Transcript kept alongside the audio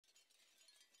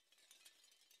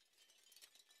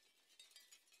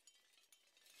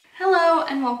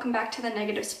and welcome back to the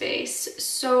negative space.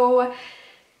 So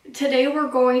today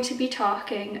we're going to be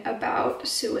talking about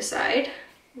suicide.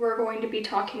 We're going to be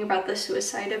talking about the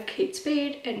suicide of Kate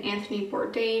Spade and Anthony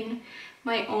Bourdain,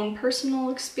 my own personal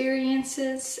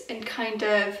experiences, and kind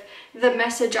of the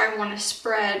message I want to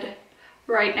spread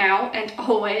right now and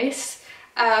always,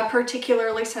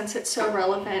 particularly since it's so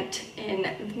relevant in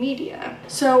the media.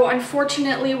 So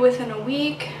unfortunately, within a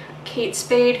week, Kate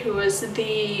Spade, who is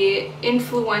the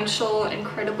influential,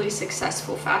 incredibly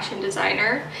successful fashion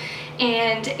designer,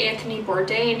 and Anthony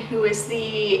Bourdain, who is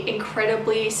the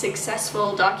incredibly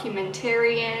successful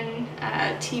documentarian,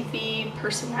 TV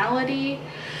personality,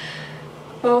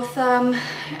 both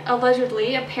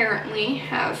allegedly, apparently,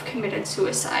 have committed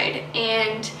suicide.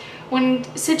 And when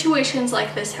situations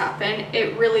like this happen,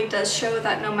 it really does show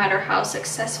that no matter how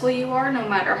successful you are, no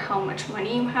matter how much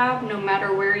money you have, no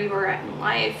matter where you are at in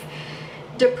life,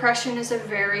 depression is a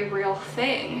very real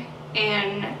thing.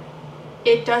 And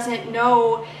it doesn't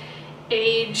know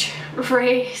age,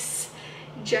 race,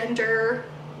 gender,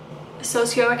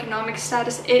 socioeconomic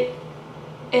status. It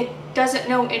doesn't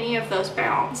know any of those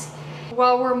bounds.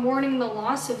 While we're mourning the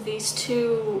loss of these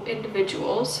two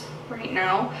individuals right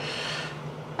now,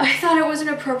 I thought it was an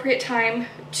appropriate time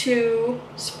to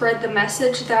spread the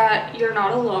message that you're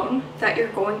not alone, that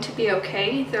you're going to be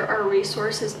okay. There are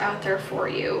resources out there for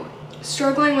you.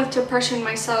 Struggling with depression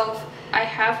myself, I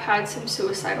have had some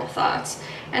suicidal thoughts.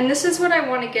 And this is what I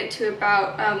want to get to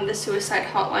about the suicide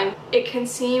hotline. It can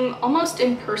seem almost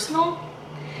impersonal,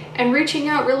 and reaching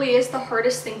out really is the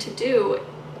hardest thing to do.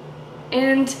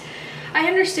 And I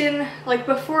understand, like,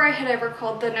 before I had ever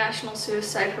called the National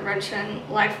Suicide Prevention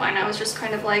Lifeline, I was just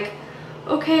kind of like,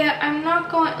 okay, I'm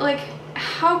not going, like,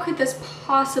 how could this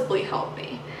possibly help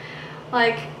me?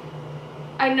 Like,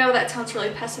 I know that sounds really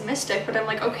pessimistic, but I'm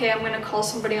like, okay, I'm gonna call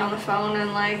somebody on the phone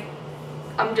and, like,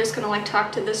 I'm just gonna, like,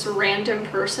 talk to this random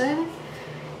person.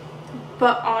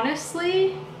 But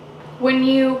honestly, when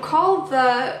you call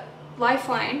the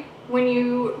lifeline, when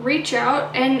you reach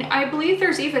out, and I believe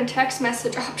there's even text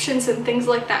message options and things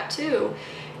like that too,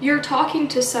 you're talking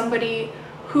to somebody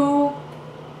who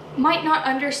might not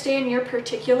understand your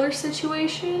particular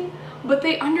situation, but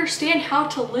they understand how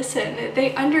to listen.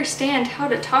 They understand how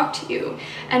to talk to you.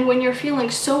 And when you're feeling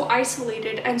so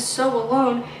isolated and so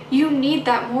alone, you need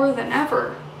that more than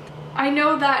ever. I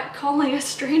know that calling a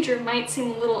stranger might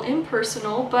seem a little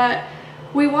impersonal, but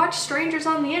we watch strangers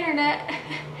on the internet.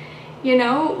 You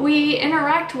know, we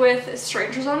interact with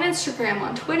strangers on Instagram,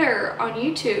 on Twitter, on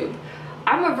YouTube.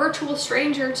 I'm a virtual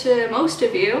stranger to most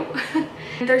of you.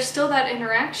 There's still that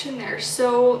interaction there.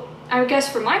 So I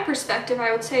guess from my perspective,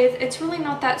 I would say it's really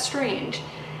not that strange.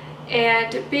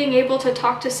 And being able to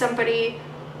talk to somebody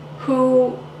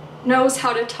who knows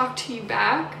how to talk to you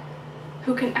back,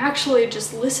 who can actually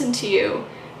just listen to you,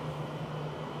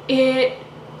 it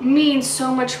means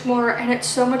so much more, and it's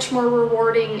so much more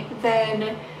rewarding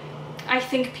than I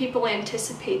think people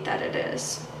anticipate that it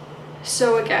is.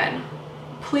 So again,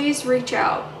 please reach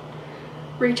out.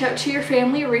 Reach out to your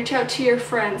family, reach out to your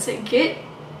friends, and get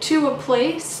to a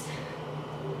place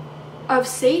of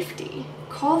safety.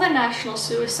 Call the National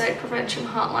Suicide Prevention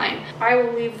Hotline. I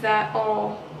will leave that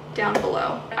all down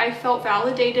below. I felt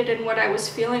validated, and what I was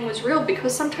feeling was real,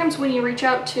 because sometimes when you reach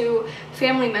out to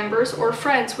family members or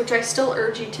friends, which I still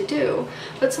urge you to do,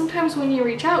 but sometimes when you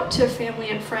reach out to family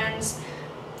and friends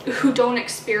who don't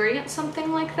experience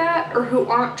something like that, or who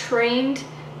aren't trained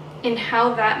in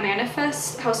how that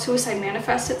manifests, how suicide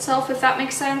manifests itself, if that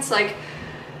makes sense. Like,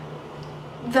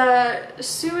 the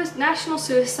National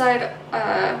Suicide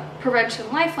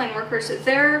Prevention Lifeline workers,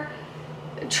 they're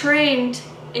trained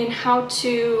in how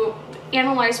to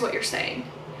analyze what you're saying.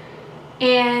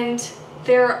 And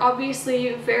they're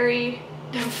obviously very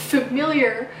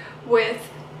familiar with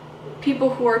people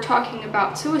who are talking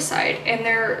about suicide, and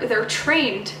they're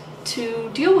trained to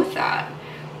deal with that.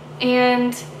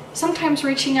 And sometimes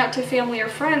reaching out to family or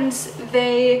friends,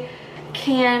 they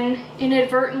can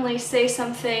inadvertently say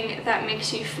something that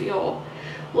makes you feel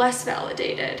less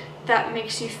validated, that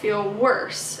makes you feel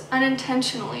worse,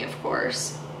 unintentionally, of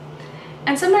course.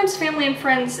 And sometimes family and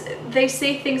friends, they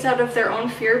say things out of their own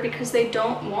fear because they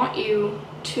don't want you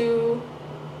to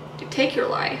take your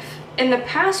life. In the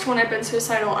past, when I've been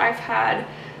suicidal, I've had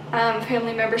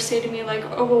family members say to me, like,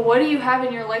 oh, well, what do you have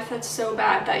in your life that's so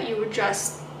bad that you would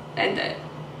just end it?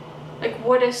 Like,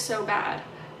 what is so bad?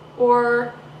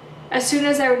 Or as soon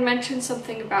as I would mention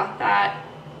something about that,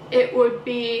 it would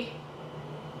be,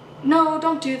 no,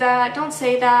 don't do that, don't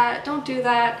say that, don't do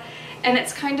that. And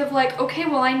it's kind of like, okay,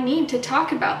 well, I need to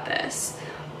talk about this.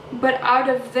 But out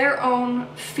of their own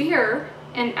fear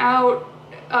and out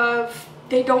of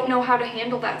they don't know how to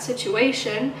handle that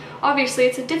situation. Obviously,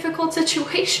 it's a difficult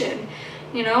situation.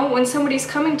 You know, when somebody's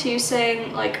coming to you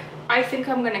saying, like, I think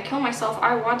I'm gonna kill myself,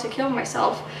 I want to kill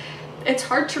myself, it's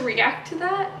hard to react to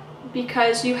that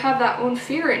because you have that own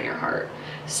fear in your heart.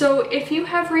 So if you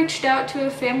have reached out to a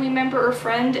family member or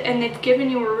friend and they've given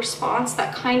you a response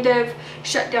that kind of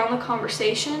shut down the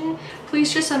conversation,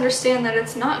 please just understand that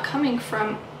it's not coming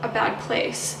from a bad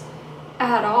place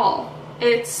at all.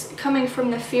 It's coming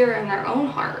from the fear in their own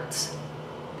hearts.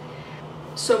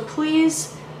 So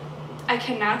please, I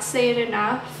cannot say it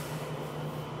enough,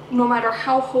 no matter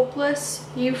how hopeless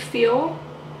you feel,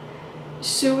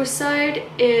 suicide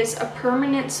is a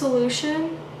permanent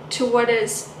solution to what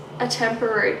is a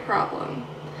temporary problem.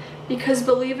 Because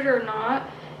believe it or not,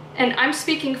 and I'm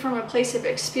speaking from a place of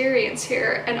experience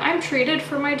here, and I'm treated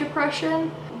for my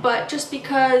depression, but just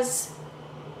because,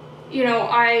 you know,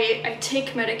 I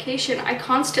take medication, I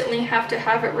constantly have to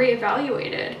have it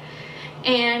reevaluated.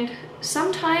 And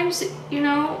sometimes, you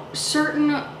know,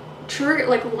 certain trigger,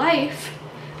 like life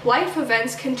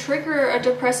events can trigger a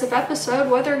depressive episode,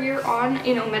 whether you're on,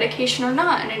 you know, medication or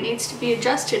not, and it needs to be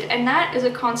adjusted. And that is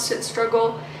a constant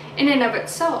struggle in and of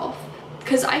itself.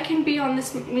 Because I can be on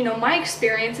this, you know, my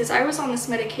experience is I was on this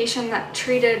medication that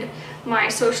treated my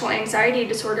social anxiety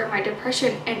disorder, my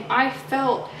depression, and I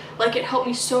felt like it helped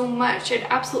me so much. It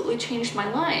absolutely changed my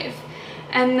life.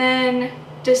 And then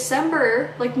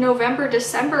December, like November,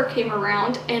 December came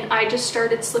around and I just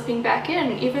started slipping back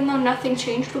in, even though nothing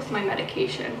changed with my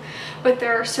medication. But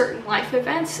there are certain life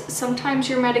events. Sometimes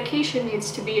your medication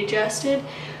needs to be adjusted.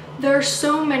 There are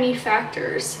so many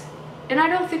factors. And I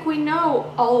don't think we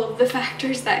know all of the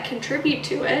factors that contribute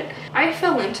to it. I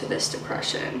fell into this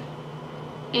depression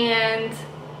and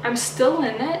I'm still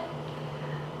in it.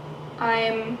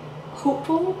 I'm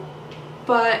hopeful,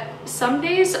 but some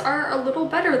days are a little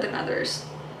better than others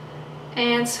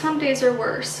and some days are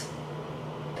worse.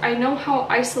 I know how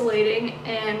isolating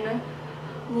and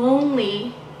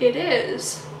lonely it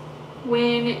is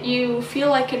when you feel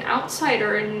like an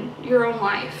outsider in your own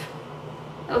life.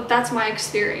 That's my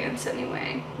experience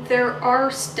anyway. There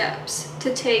are steps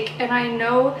to take, and I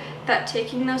know that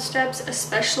taking those steps,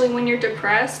 especially when you're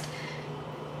depressed,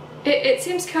 it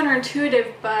seems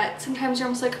counterintuitive, but sometimes you're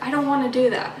almost like, I don't want to do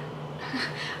that.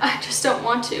 I just don't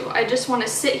want to. I just want to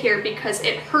sit here because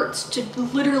it hurts to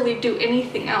literally do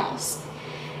anything else.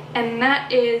 And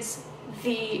that is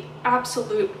the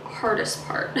absolute hardest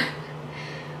part.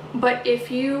 But if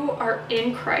you are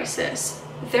in crisis,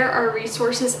 there are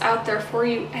resources out there for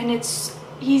you, and it's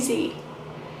easy.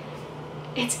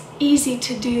 It's easy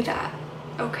to do that,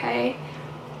 okay?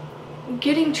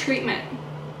 Getting treatment,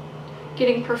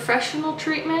 getting professional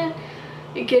treatment,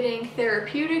 getting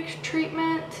therapeutic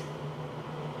treatment,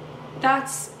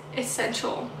 that's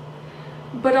essential.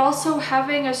 But also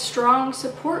having a strong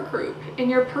support group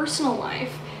in your personal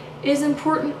life is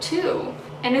important too,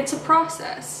 and it's a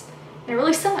process. It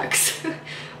really sucks.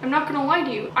 I'm not gonna lie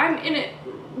to you. I'm in it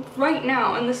right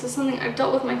now, and this is something I've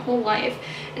dealt with my whole life,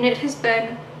 and it has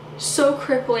been so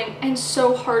crippling and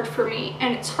so hard for me.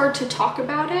 And it's hard to talk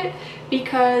about it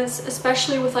because,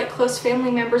 especially with like close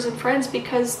family members and friends,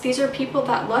 because these are people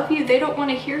that love you. They don't want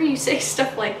to hear you say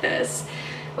stuff like this.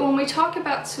 When we talk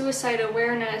about suicide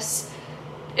awareness,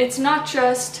 it's not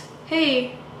just,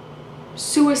 hey,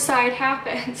 suicide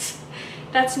happens.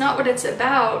 That's not what it's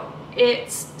about.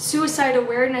 It's suicide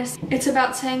awareness. It's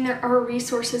about saying there are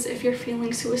resources if you're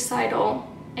feeling suicidal,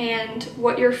 and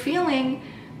what you're feeling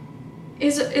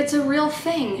it's a real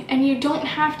thing, and you don't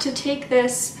have to take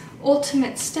this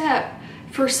ultimate step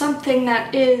for something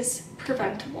that is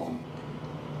preventable.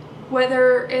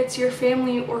 Whether it's your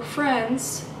family or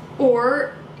friends,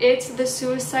 or it's the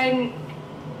suicide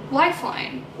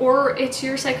lifeline, or it's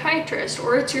your psychiatrist,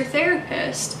 or it's your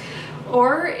therapist,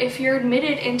 or if you're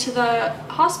admitted into the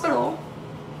hospital,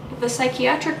 the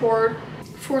psychiatric ward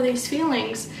for these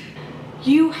feelings,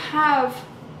 you have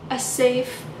a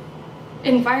safe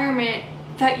environment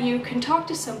that you can talk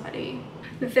to somebody.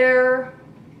 There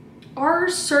are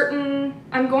certain,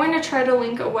 I'm going to try to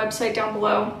link a website down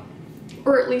below,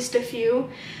 or at least a few.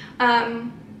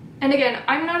 And again,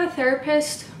 I'm not a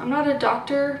therapist, I'm not a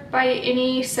doctor by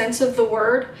any sense of the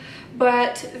word,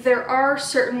 but there are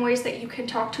certain ways that you can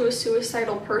talk to a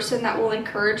suicidal person that will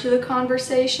encourage the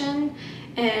conversation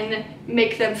and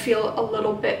make them feel a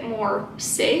little bit more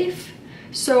safe.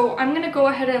 So I'm gonna go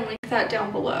ahead and link that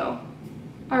down below.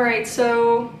 Alright,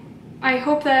 so I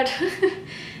hope that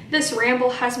this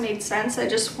ramble has made sense. I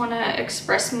just want to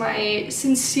express my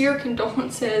sincere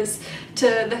condolences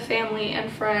to the family and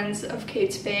friends of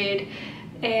Kate Spade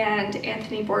and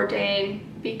Anthony Bourdain,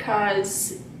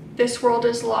 because this world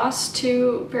is lost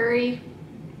to very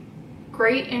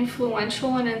great,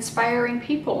 influential, and inspiring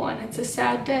people, and it's a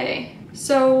sad day.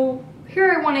 So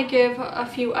here I want to give a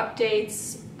few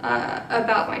updates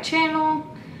about my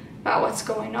channel, about what's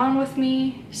going on with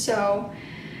me. So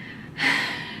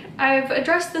I've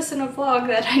addressed this in a vlog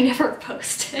that I never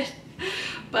posted,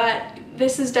 but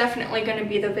this is definitely going to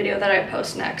be the video that I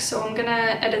post next. So I'm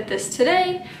gonna edit this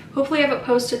today. Hopefully I have it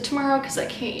posted tomorrow because I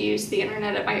can't use the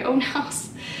internet at my own house.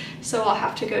 So I'll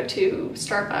have to go to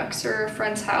Starbucks or a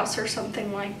friend's house or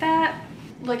something like that.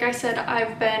 Like I said,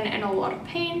 I've been in a lot of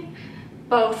pain,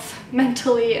 both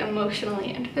mentally,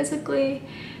 emotionally, and physically.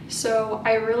 So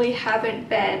I really haven't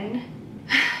been,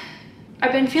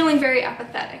 I've been feeling very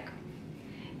apathetic,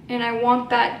 and I want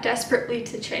that desperately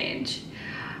to change.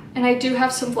 And I do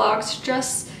have some vlogs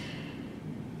just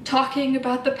talking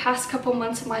about the past couple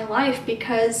months of my life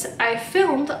because I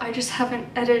filmed, I just haven't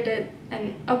edited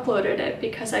and uploaded it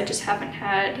because I just haven't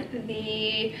had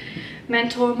the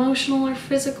mental, emotional, or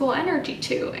physical energy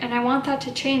to. And I want that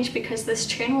to change because this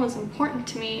channel is important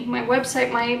to me. My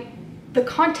website, the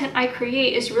content I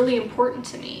create is really important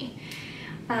to me.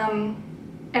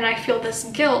 And I feel this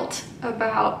guilt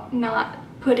about not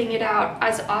putting it out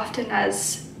as often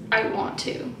as I want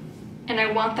to. And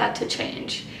I want that to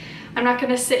change. I'm not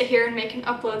gonna sit here and make an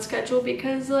upload schedule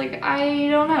because like, I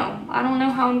don't know. I don't know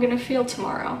how I'm gonna feel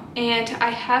tomorrow. And I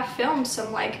have filmed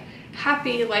some like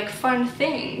happy, like fun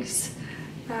things.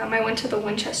 I went to the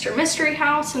Winchester Mystery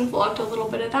House and vlogged a little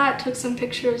bit of that, took some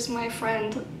pictures. My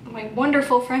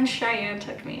wonderful friend Cheyenne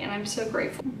took me, and I'm so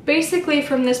grateful. Basically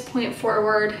from this point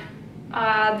forward,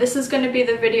 this is gonna be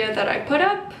the video that I put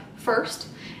up first,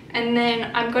 and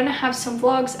then I'm gonna have some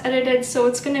vlogs edited, so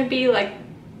it's gonna be like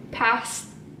past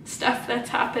stuff that's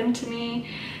happened to me.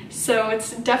 So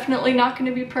it's definitely not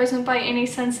gonna be present by any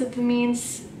sense of the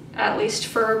means, at least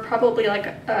for probably like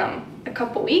a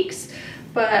couple weeks,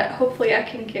 but hopefully I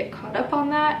can get caught up on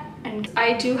that. And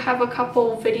I do have a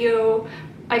couple video,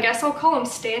 I guess I'll call them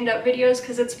stand-up videos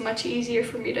because it's much easier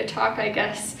for me to talk, I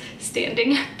guess,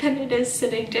 standing than it is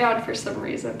sitting down for some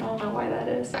reason. I don't know why that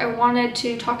is. I wanted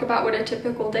to talk about what a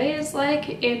typical day is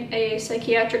like in a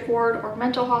psychiatric ward or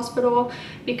mental hospital,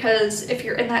 because if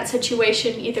you're in that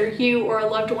situation, either you or a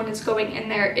loved one is going in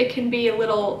there, it can be a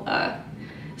little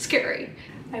scary.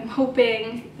 I'm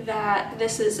hoping that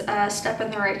this is a step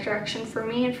in the right direction for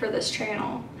me and for this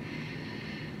channel.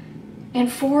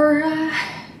 And for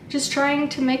just trying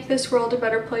to make this world a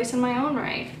better place in my own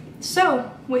right.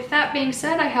 So with that being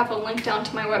said, I have a link down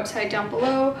to my website down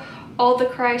below, all the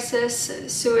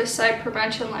crisis, suicide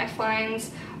prevention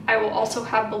lifelines. I will also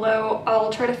have below,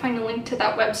 I'll try to find a link to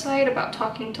that website about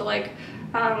talking to like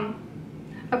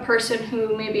a person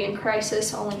who may be in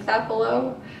crisis. I'll link that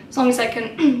below, as long as I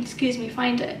can, excuse me,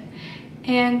 find it.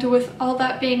 And with all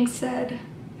that being said,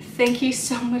 thank you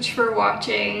so much for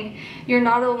watching. You're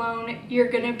not alone, you're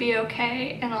gonna be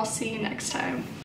okay, and I'll see you next time.